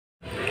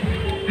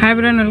High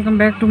brain welcome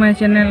back to my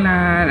channel.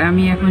 और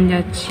आमी एखन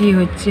जाচ্ছি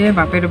হচ্ছে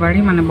বাপের বাড়ি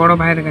মানে বড়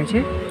ভাইয়ের কাছে।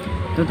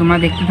 তো তোমরা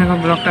দেখতে থাকো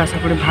ব্লগটা, আশা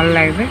করি ভালো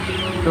লাগবে।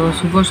 তো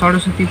শুভ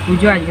সরস্বতী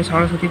পুজো, আজকে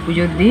সরস্বতী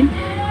পুজোর দিন।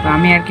 তো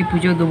আমি আর কি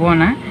পুজো দেবো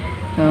না,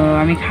 তো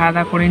আমি খাওয়া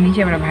দাওয়া করে নিয়েছি।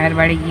 আমরা ভাইয়ের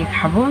বাড়ি গিয়ে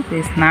খাবো। তো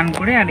স্নান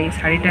করে, আর এই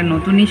শাড়িটা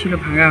নতুনই ছিল,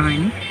 ভাঙা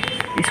হয়নি।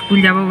 স্কুল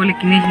যাবো বলে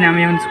কিনেছিলাম আমি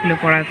যখন স্কুলে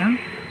পড়াতাম।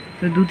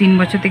 তো 2-3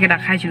 বছর থেকে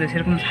রাখাই ছিল,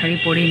 সেরকম শাড়ি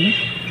পরিনি।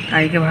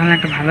 আজকে ভাবলাম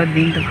একটা ভালো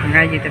দিন, তো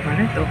ভাঙাই যেতে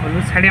পারে। তো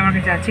হলুদ শাড়ি আমার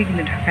কাছে আছে,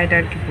 কিন্তু ঢাকাইটা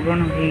আর কি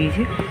পুরোনো হয়ে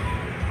গেছে,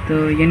 তো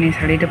ওই জন্য এই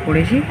শাড়িটা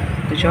পরেছি।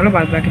 তো চলো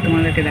বাদ বাকি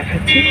তোমাদেরকে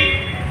দেখাচ্ছি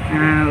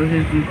ওই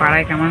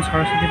পাড়ায় কেমন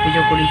সরস্বতী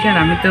পুজো করেছি। আর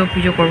আমি তো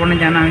পুজো করবো না,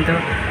 জানো আমি তো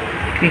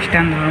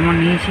খ্রিস্টান ধর্ম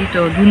নিয়েছি। তো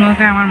দু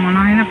নৌকায় আমার মনে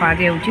হয় না পা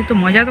দেওয়া উচিত। তো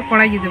মজা তো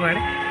করাই যেতে পারে,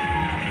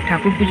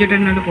 ঠাকুর পুজোটা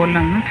নাহলে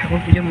করলাম না, ঠাকুর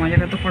পুজোর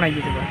মজাটা তো করাই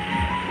যেতে পারে।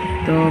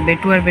 তো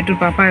বেটু আর বেটুর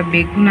পাপা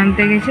বেগুন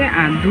আনতে গেছে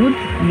আর দুধ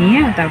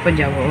নিয়ে তারপর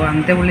যাবো, ও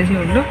আনতে বলেছে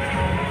ওগুলো।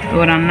 তো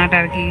রান্নাটা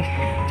আর কি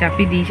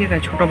চাপিয়ে দিয়েছে,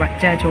 তার ছোটো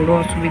বাচ্চা আছে, ওরও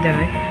অসুবিধা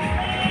হয়।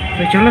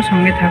 তো চলো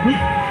সঙ্গে থাকুন।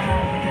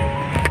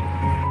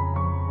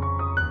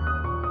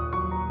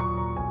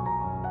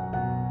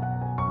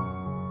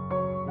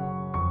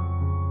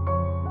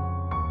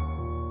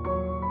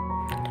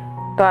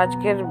 তো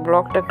আজকের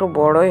ব্লগটা একটু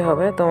বড়ই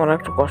হবে, তোমরা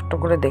একটু কষ্ট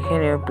করে দেখে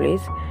নিও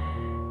প্লিজ।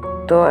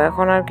 তো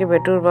এখন আর কি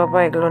বেটুর বাবা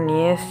এগুলো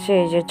নিয়ে এসছে।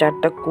 এই যে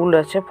 4টা কুল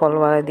আছে, ফল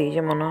বাগা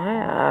দিয়েছে মনে হয়,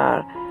 আর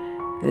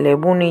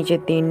লেবু নিয়েছে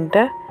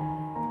 3টা,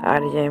 আর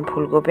এই যে আমি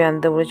ফুলকপি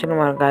আনতে বলেছিলাম,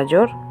 আর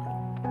গাজর,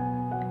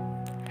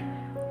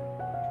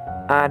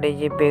 আর এই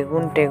যে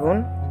বেগুন টেগুন।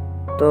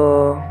 তো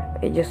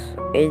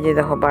এই যে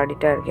দেখো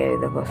বাড়িটা আর কি,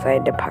 দেখো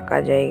সাইডে ফাঁকা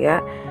জায়গা,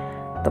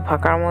 তো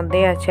ফাঁকার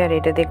মধ্যেই আছে, আর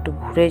এটাতে একটু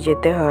ঘুরে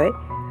যেতে হয়।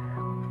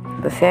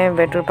 তো সে আমি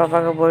বেটুর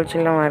পাপাকে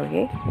বলছিলাম আর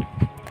কি।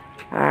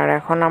 আর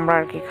এখন আমরা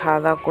আর কি খাওয়া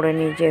দাওয়া করে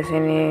নিয়েছি, এসে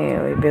নিয়ে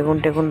ওই বেগুন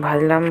টেগুন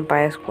ভাজলাম,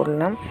 পায়েস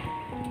করলাম।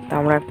 তো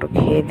আমরা একটু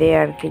খেয়ে দিয়ে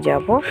আর কি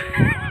যাবো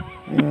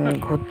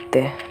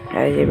ঘুরতে।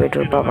 আর এই যে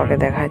বেটুর পাপাকে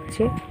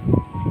দেখাচ্ছি,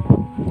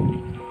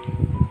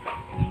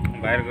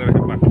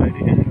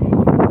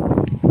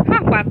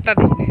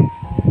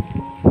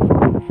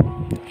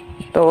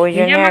 তো ওই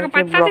জন্য আর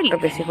কি ব্লগটা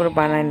বেশি করে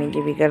বানাইনি,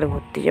 যে বিকালে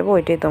ঘুরতে যাবো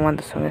ওইটাই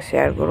তোমাদের সঙ্গে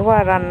শেয়ার করবো।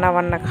 আর রান্না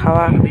বান্না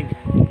খাওয়া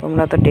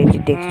তোমরা তো ডেলি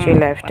দেখছোই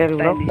লাইফস্টাইল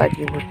ব্লগ,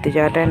 আজকে ঘুরতে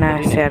যাওয়াটাই না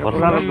শেয়ার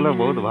করবো।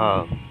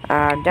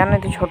 আর জানো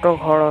তো ছোট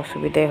ঘর,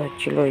 অসুবিধাই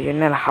হচ্ছিল ওই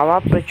জন্য। আর হাওয়া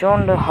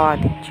প্রচন্ড হাওয়া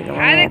দিচ্ছিল,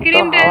 মানে এত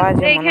হাওয়া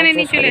যে মনে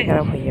হচ্ছে শরীর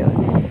খারাপ হয়ে যাবে।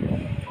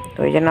 তো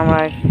ওই জন্য আমরা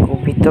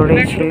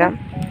ভিতরেই ছিলাম,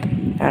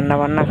 রান্না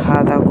বান্না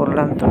খাওয়া দাওয়া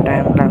করলাম। তো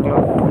টাইম লাগলো,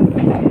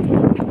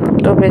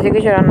 তো বেশি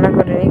কিছু রান্না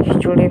করিনি,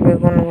 খিচুড়ি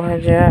বেগুন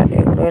ভাজা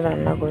এগুলোই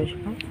রান্না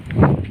করেছিলাম।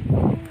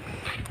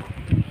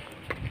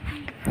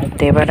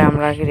 তো এবারে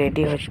আমরা কি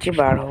রেডি হচ্ছি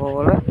বার হবো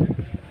বলে।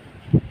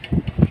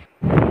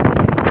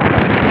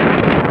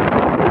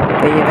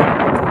 এই যে দেখো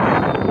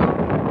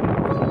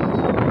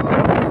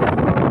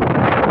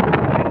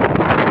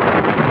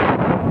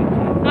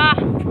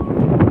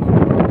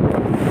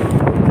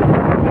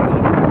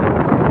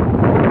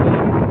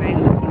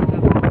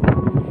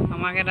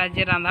আমাকে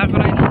রাজ্যে রান্না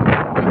করাই না,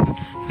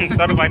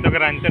 তোর ভাই তোকে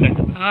রাঁধতে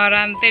ডাকে। হ্যাঁ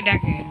রাঁধতে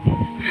ডাকে।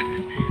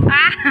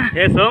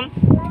 এ সোম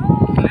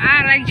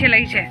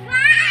লাগছে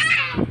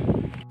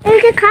এই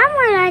যে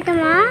খাবো না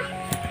তোমা।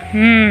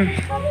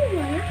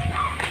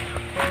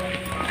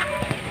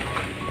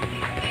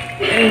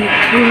 এই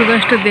কুল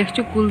গাছটা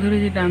দেখছো, কুল ধরে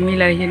যেটা আমি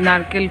লাগছে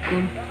নারকেল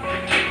কুল,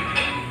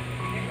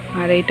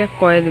 আর এইটা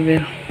কয়েদ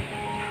বেল।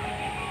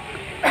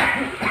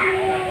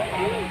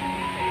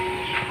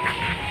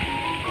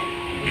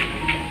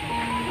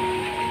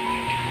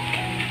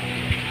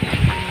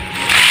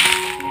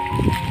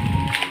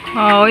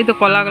 ওই তো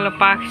কলাগুলো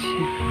পাকছে।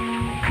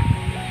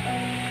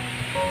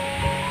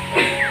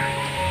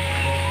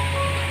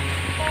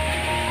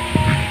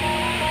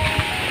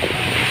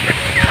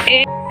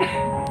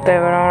 তো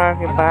এবার আমরা আর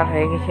কি পার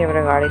হয়ে গেছি,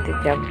 এবারে গাড়িতে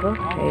চাপবো।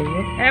 এই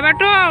যে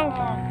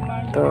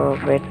তো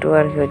বেটু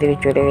আর কি ওদিকে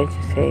চলে গেছে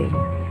সেই।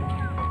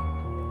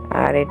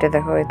 আর এটা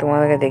দেখো,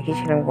 তোমাদেরকে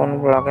দেখিয়েছিলাম কোন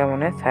ব্লগে,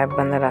 মনে হয় সাহেব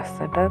বাঁধের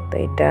রাস্তাটা। তো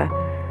এটা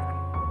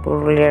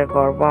পুরুলিয়ার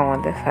গর্ব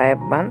আমাদের সাহেব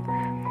বাঁধ।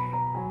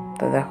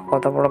 তো দেখো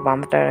কত বড়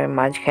বাঁধটার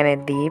মাঝখানে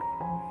দ্বীপ,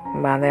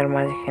 বাঁধের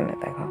মাঝখানে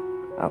দেখো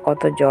আর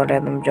কত জল,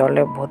 একদম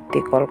জলে ভর্তি,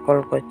 কলকল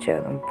করছে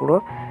একদম পুরো।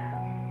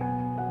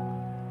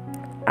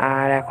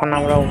 আর এখন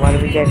আমরা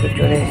ওভারব্রিজে একটু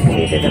চলে এসেছি।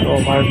 এটা দেখো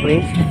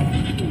ওভারব্রিজ,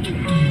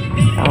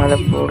 আমাদের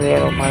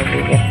পুরুলিয়ার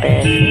ওভারব্রিজ একটাই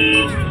আছে।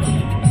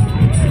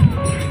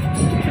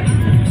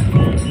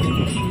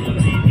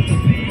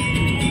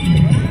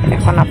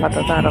 এখন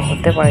আপাতত আরো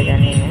হতে পারে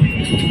জানি না।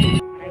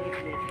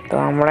 তো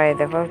আমরা এই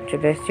দেখো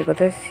চলে এসেছি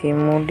কোথায়,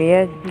 শিমুলিয়া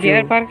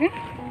ডিয়ার পার্কে।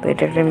 তো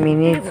এটা একটা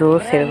মিনি জু,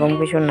 সেরকম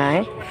কিছু নাই।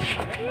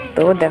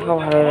 তো দেখো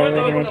ভালো লাগবে,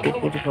 এখানে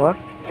টিকিট ঘর।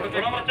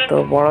 তো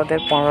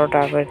বড়দের 15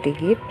 টাকা করে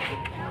টিকিট,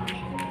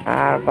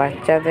 আর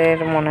বাচ্চাদের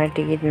মনে হয়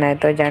টিকিট নাই।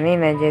 তো জানি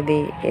না যদি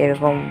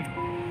এরকম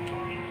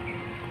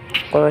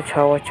কত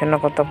 6 বছর না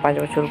কত 5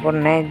 বছর উপর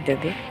নেয়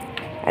যদি।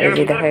 আর এই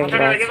যে দেখো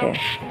এগুলো আছে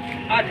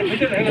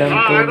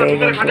জন্তু, এই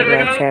জন্তুগুলো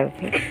আছে আর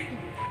কি।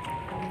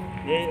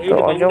 তো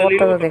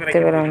অজগরটা তো দেখতে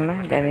পেলাম না,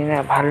 জানি না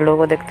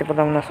ভাল্লুকও দেখতে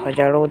পেলাম না,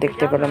 সজারও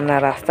দেখতে পেলাম না।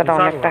 রাস্তাটা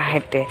অনেকটা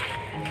হেঁটে,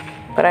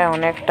 প্রায়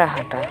অনেকটা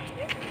হাঁটা,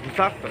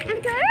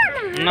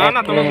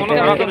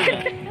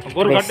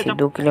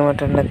 2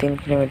 কিলোমিটার না 3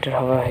 কিলোমিটার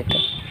হবে হয়তো।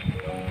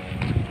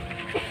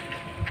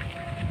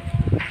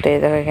 তো এই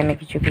দেখো এখানে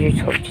কিছু কিছু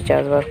সবজি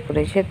চাষবাস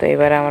করেছে। তো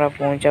এবারে আমরা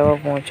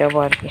পৌঁছাবো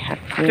আর কি,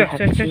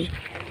 হাঁটছি।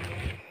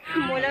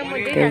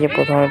 এই যে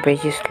প্রথমে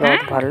পেয়েছি স্লথ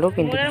ভাল্লুক,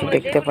 কিন্তু কিছু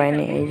দেখতে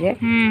পাইনি। এই যে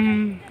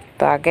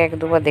তো আগে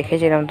 1-2 বার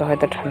দেখেছিলাম, তো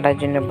হয়তো ঠান্ডার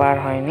জন্য বার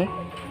হয়নি।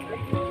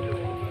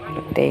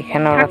 তো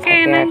এইখানে ওরা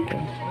থাকে আর কি।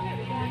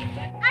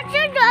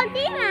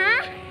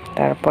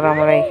 তারপর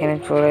আমরা এখানে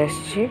চলে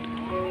এসেছি,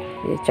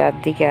 যে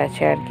চারদিকে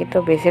আছে আর কি। তো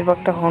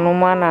বেশিরভাগটা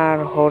হনুমান আর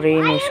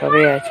হরিণ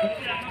এসবই আছে।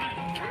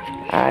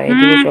 আর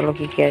এদিকে চলো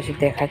কি কি আছে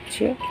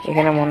দেখাচ্ছি।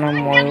 এখানে মনে হয়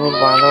ময়ূর,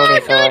 বাঁদর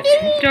এসব আছে।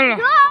 চলো,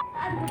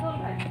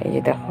 এই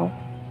যে দেখো।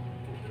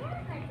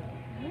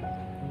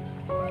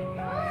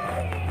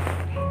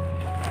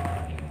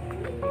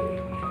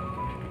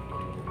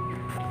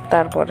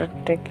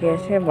 তারপরেরটা কি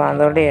আছে,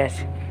 বাঁদরই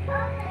আছে।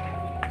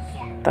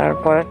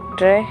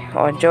 তারপরেরটায়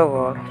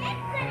অজগর।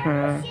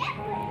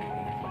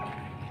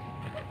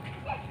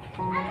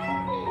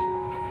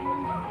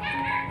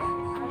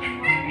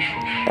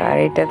 আর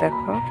এটা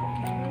দেখো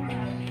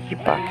কি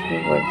পাখি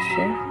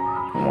বলছে,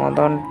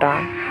 মদন টাং।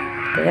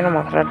 এই জন্য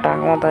মাথাটা টাং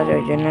মতো আছে,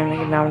 ওই জন্য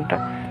নাকি নামটা।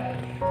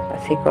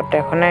 শিকড়টা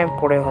এখন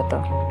পড়ে হতো,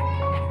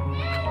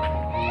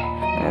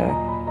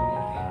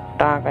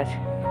 টাক আছে।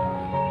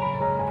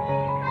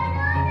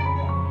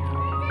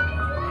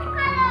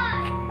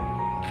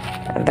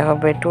 দেখো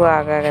বেটু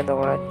আগে আগে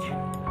দৌড়াচ্ছে।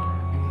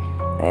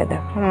 এই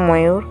দেখো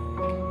ময়ূর।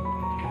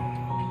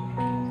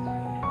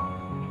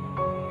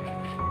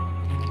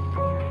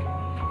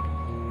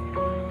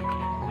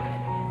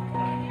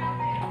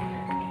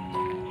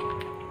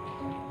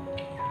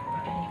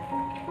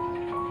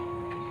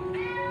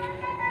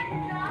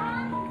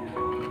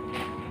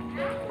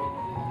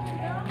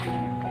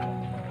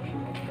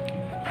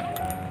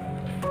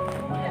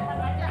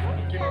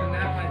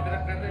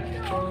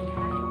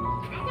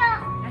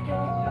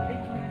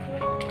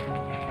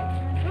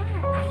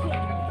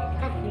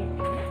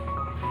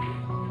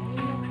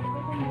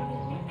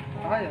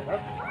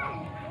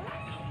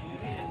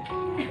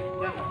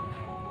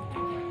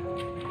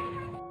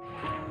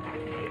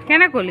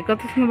 কেন করলি,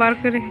 কত সময় বার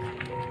করে।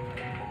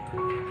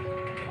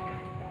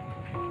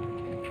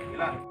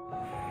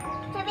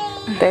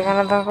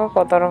 এখানে দেখো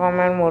কত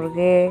রকমের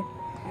মুরগি।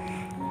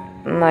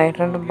 না,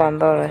 এখানে তো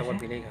বান্দর আছে।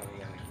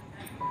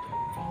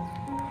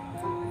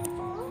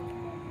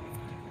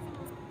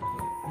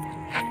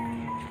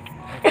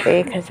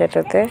 এই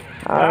খাঁচাটাতে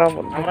আরো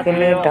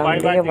ডান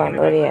দিকে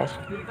বান্দরই আছে।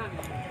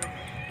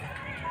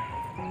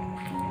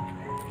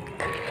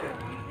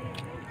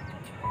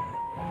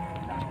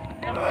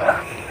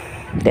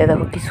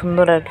 দেখো কি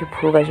সুন্দর আর কি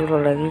ফুল গাছগুলো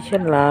লাগিয়েছে,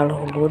 লাল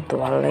হলুদ,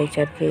 ভালো লাগছে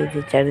আর কি। এই যে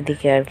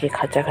চারিদিকে আর কি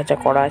খাঁচা খাঁচা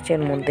করা আছে,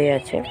 এর মধ্যেই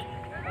আছে।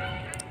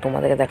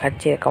 তোমাদেরকে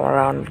দেখাচ্ছি, কেমন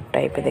রাউন্ড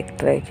টাইপের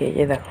দেখতে লাগছে। এই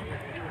যে দেখো,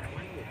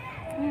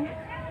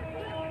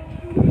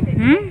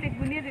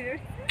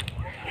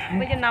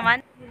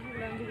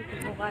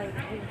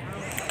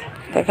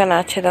 এখানে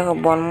আছে দেখো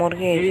বন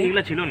মুরগি।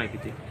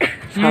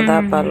 সাদা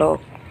পালক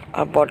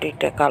আর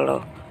বডিটা কালো।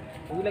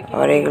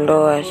 আর এগুলো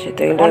আছে,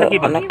 তো এগুলো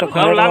অনেকটা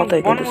ঘরের মতো,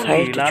 কিন্তু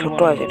সাইজটা ছোট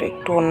আছে,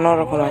 একটু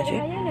অন্যরকম আছে।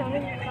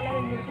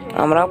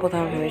 আমরাও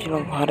প্রথমে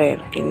ভেবেছিলাম ঘরের,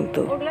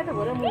 কিন্তু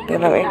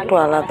দেখলাম একটু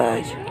আলাদা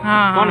আছে।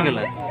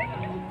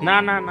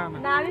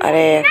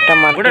 আরে একটা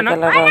মাটি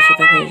কালারও আছে,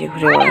 দেখো এই যে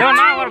ঘুরে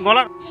বেড়াচ্ছে।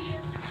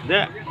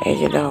 এই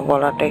যে দেখো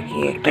গলাটা কি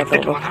একটা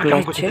দৌড়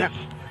ফুলাচ্ছে।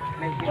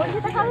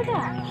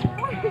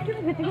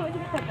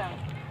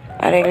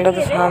 আর এগুলো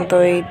তো শান্ত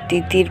ওই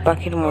তিতির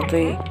পাখির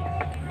মতোই,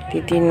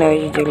 তিতির না, ওই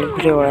যেগুলো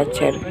ঘুরে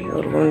বেড়াচ্ছে আর কি,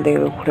 ওরকম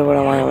দেখবে ঘুরে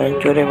বেড়া, মাঝে মাঝে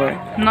চড়ে বেড়া।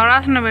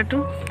 নড়াস না বেটু,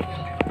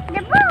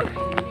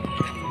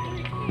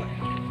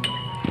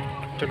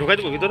 ঢুকাই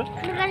দেবো ভিতরে,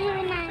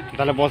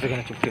 তাহলে বস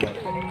এখানে চুপটি করে।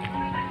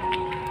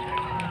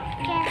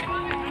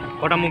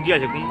 কটা মুরগি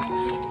আছে কোন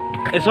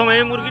এই সময়?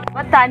 এই মুরগি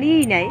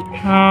জানিই নাই।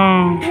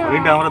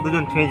 ওইটা আমরা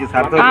দুজন ছুঁয়েছি,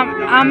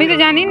 আমি তো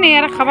জানি না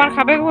এরা খাবার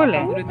খাবে বলে।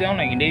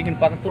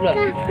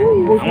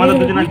 আমাদের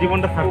দুজনের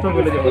জীবনটা সার্থক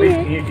হয়ে যাবে।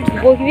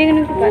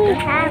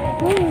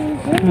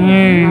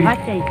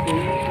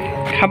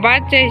 খাবার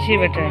চাইছি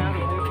বেটা।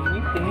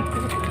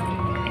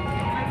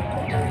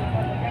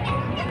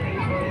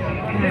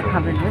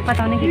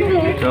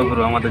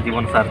 আমাদের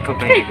জীবন সার্থক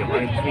হয়ে যাবে।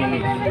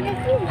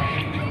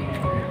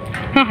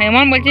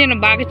 এমন বলছে যেন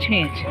বাঘ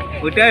ছুঁয়েছে।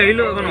 ওইটা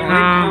হইলো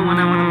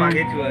মানে আমাদের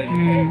বাঘে ছুঁয়া।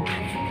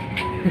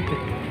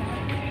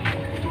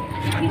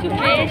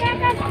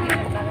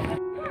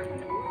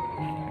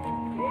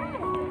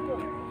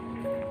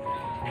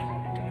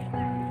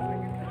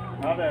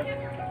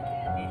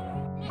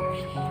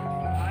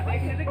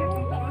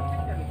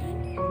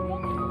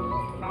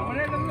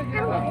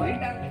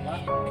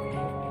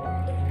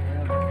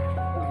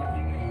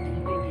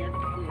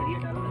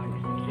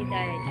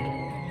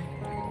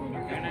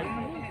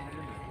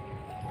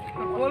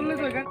 বললে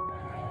তো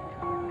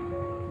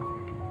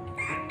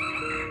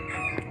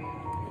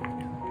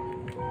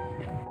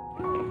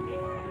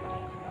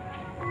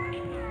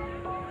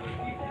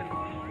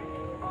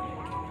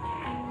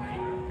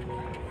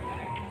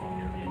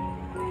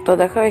তো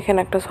দেখো এখানে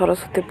একটা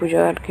সরস্বতী পুজো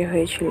আর কি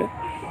হয়েছিল।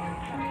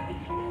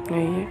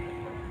 এই যে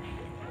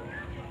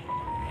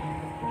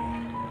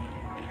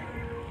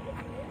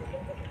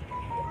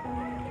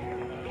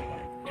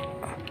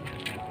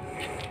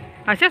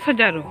আচ্ছা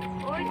সজারু,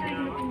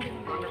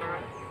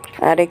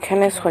 আর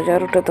এখানে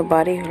সজারুটা তো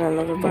বাড়ি হলো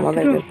না, তো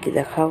তোমাদেরকে কি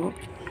দেখাবো।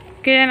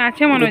 কে জানে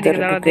আছে মনে হচ্ছে, ভিতরে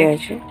দাঁড়া ঢুকে দেখ।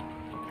 আছে।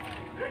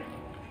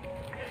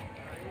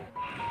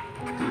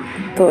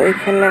 তো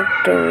এখানে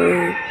একটা ওই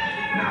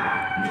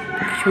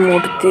কিছু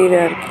মূর্তির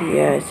আর কি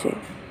আছে,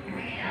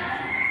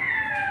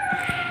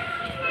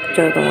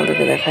 চলো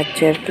তোমাদেরকে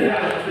দেখাচ্ছি আর কি।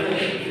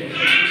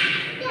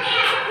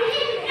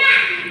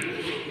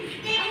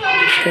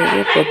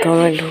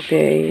 প্রথমে ঢুকে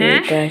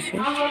এইটা আছে,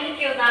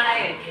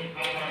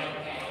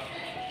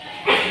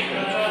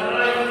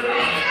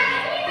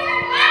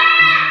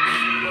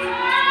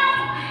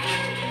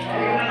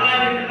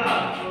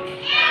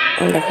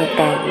 দেখো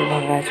একটা আঙুল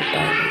ভাঙা আছে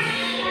পায়ে।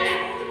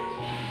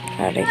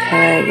 আর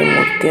এখানে এই যে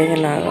মূর্তি আছে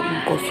নানা রকম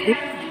পশু।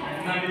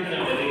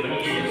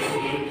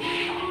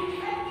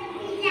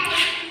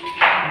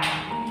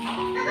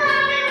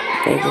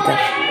 এই যে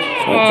দেখো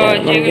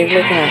যেগুলো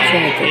এখানে আছে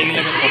হয়তো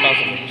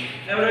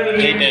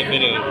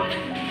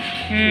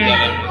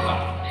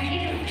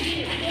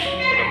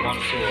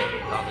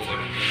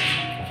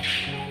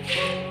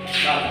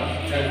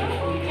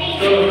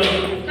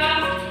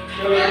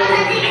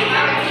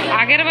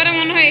আগের বারে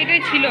মনে হয়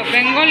এটাই ছিল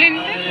বেঙ্গলিন,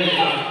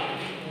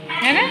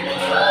 হ্যাঁ না?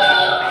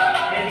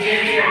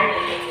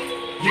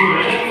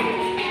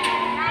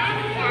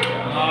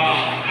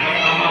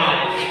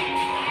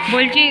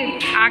 বলছি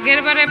আগের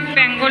বারে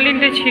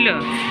বেঙ্গলিনটা ছিল।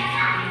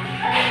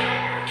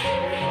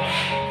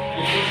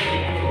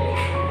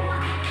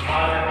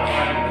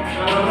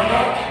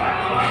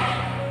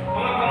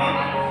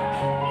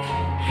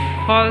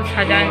 ফল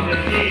সাজান,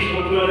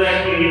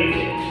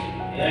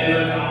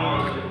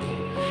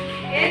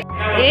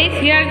 এই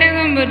শিয়ালটা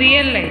একদম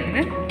রিয়েল লাগে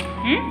না?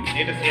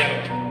 এটা শিয়াল।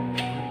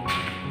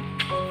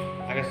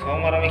 আগে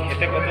সোমবার আমি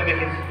খেতে কত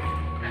দেখেছি,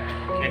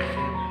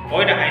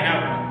 ওইটা খাই না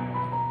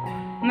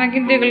না,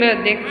 কিন্তু এগুলো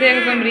দেখতে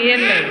একদম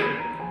রিয়েল লাগে।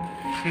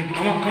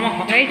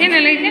 লাগছে না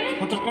লাগছে?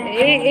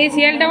 এই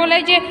শিয়ালটা বলে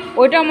যে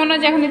ওইটা মনে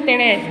হচ্ছে এখন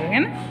তেড়ে আসবে,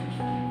 কেন?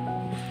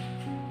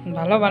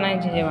 ভালো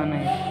বানাইছে যে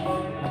বানাইছে।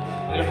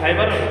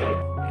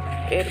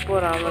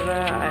 এরপর আমরা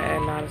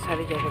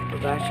নার্সারি যাবো একটু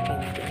গাছ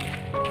কিনতে।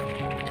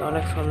 তো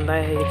অনেক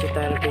সন্ধ্যায় হয়ে গেছে,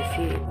 তার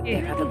বেশি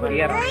দেখাতে পারি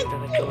আর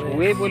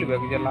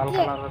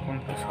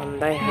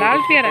সন্ধ্যায় লাল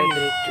পেয়ারা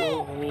একটু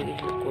ঘুমিয়ে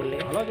গেছিল কোলে,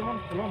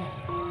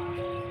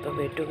 তো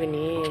বেটুকে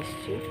নিয়ে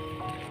এসছি।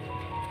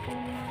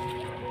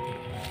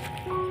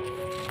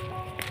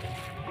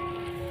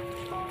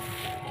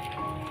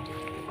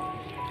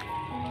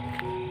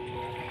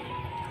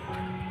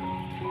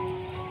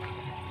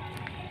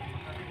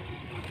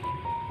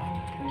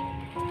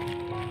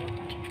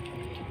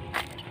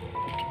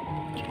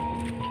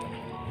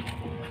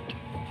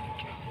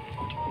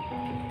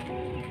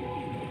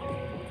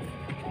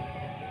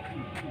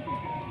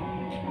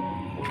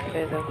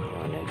 দেখো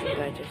অনেক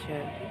গাছ আছে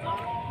আর কি।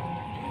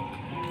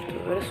 তো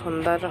এবারে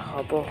সন্ধ্যাটা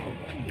হব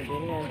এই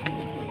জন্য আর কি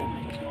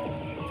দেখাচ্ছি।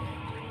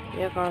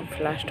 আমার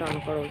ফ্ল্যাশটা অন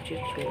করা উচিত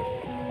ছিল,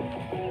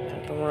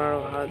 তোমরা আরো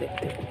ভালো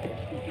দেখতে পেতে।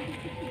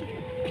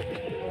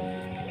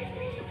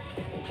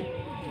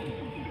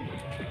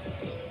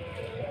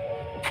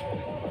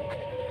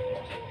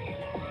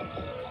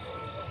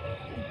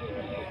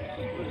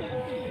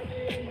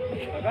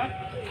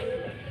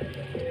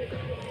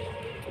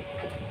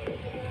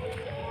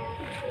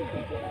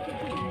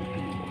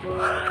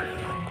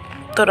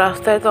 তো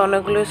রাস্তায় তো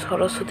অনেকগুলোই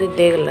সরস্বতী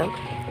দেখলাম,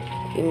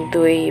 কিন্তু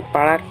এই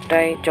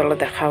পাড়ারটাই চলো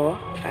দেখাবো,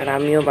 আর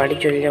আমিও বাড়ি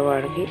চলে যাবো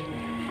আর কি।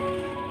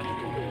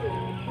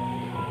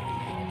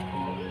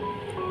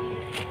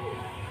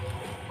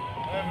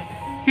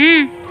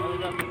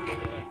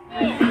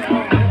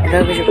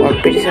 কিছু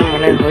কম্পিটিশন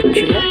মনে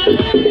হচ্ছিল,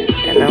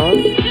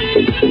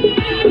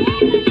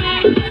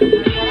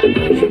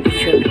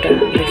 কিছু একটা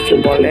দেখছি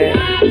বলে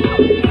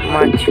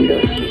মাছ ছিল,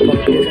 কি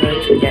কম্পিটিশন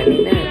হচ্ছে জানি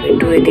না।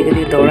 একটু এদিকে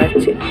দিকে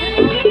দৌড়াচ্ছে।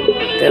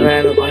 তো এবার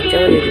আমি ঘর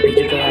যাবো। যদি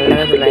ভিডিওটা ভালো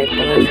লাগে তো লাইক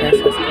কমেন্ট শেয়ার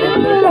সাবস্ক্রাইব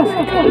করে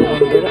পাশে থাকবে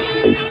বন্ধুরা।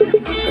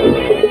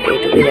 তো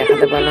এইটুকুই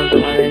দেখাতে পারলাম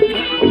তোমাদেরকে।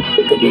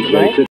 তো গুড বাই।